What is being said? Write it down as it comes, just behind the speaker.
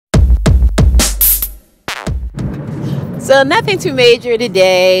So nothing too major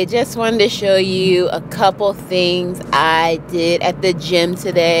today. Just wanted to show you a couple things I did at the gym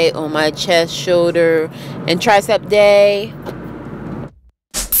today on my chest, shoulder, and tricep day.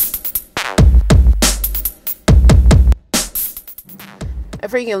 I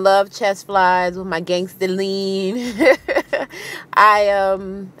freaking love chest flies with my gangster lean.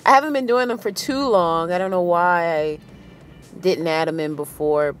 I haven't been doing them for too long. I don't know why I didn't add them in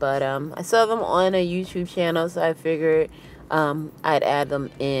before, but I saw them on a YouTube channel, so I figured I'd add them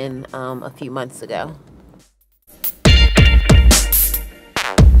in a few months ago.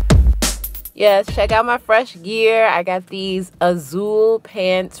 Yes, check out my fresh gear. I got these azul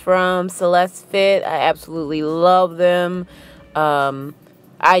pants from Celeste Fit. I absolutely love them.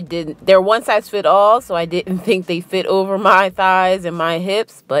 They're one size fit all, so I didn't think they fit over my thighs and my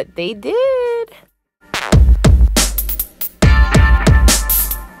hips, but they did.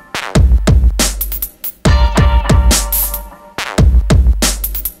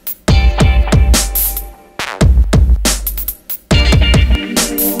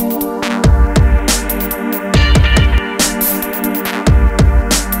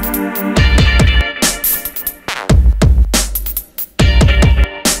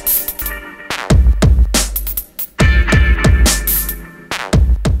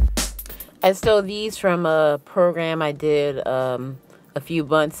 I stole these from a program I did a few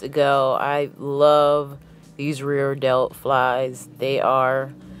months ago. I love these rear delt flies. They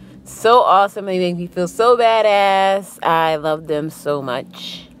are so awesome. They make me feel so badass. I love them so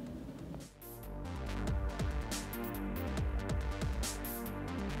much.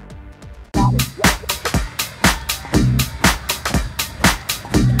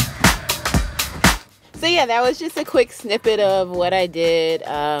 So yeah, that was just a quick snippet of what I did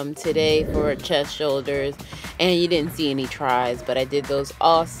today for chest, shoulders, and you didn't see any tries, but I did those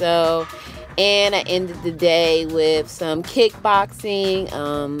also. And I ended the day with some kickboxing.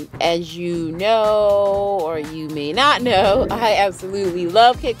 As you know, or you may not know, I absolutely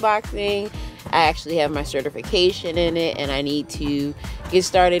love kickboxing. I actually have my certification in it, and I need to get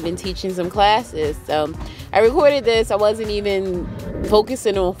started in teaching some classes. So I recorded this. I wasn't even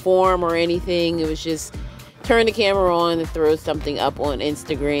focusing on form or anything. It was just turn the camera on and throw something up on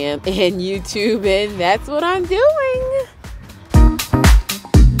Instagram and YouTube, and that's what I'm doing.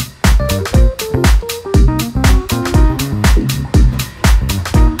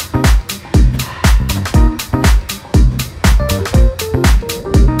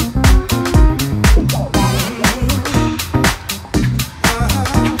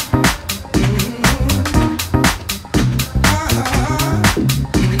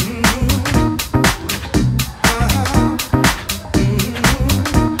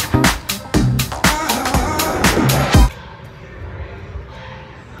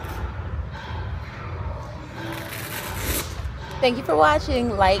 Thank you for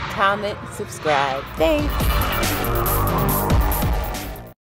watching. Like, comment, subscribe. Thanks.